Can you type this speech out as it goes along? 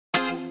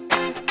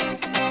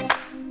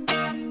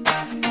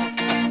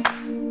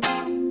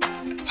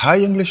Hi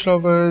English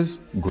lovers,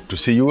 good to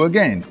see you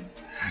again.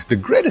 The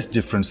greatest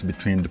difference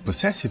between the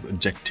possessive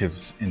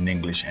adjectives in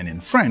English and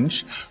in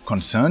French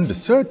concern the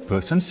third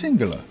person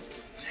singular.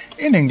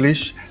 In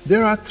English,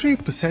 there are three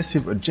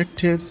possessive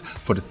adjectives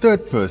for the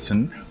third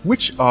person,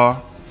 which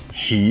are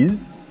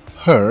his,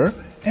 her,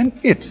 and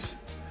its.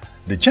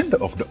 The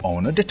gender of the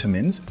owner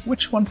determines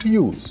which one to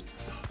use.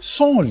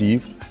 Son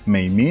livre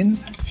may mean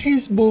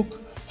his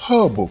book,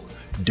 her book,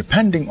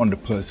 depending on the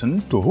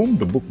person to whom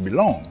the book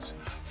belongs.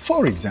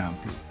 For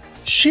example,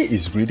 she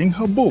is reading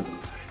her book,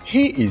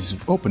 he is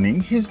opening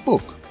his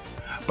book.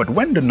 But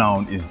when the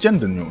noun is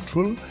gender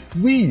neutral,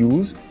 we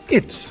use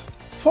its.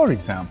 For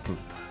example,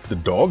 the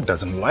dog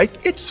doesn't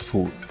like its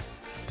food.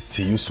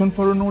 See you soon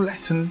for a new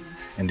lesson,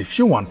 and if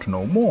you want to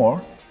know more,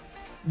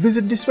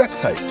 visit this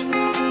website.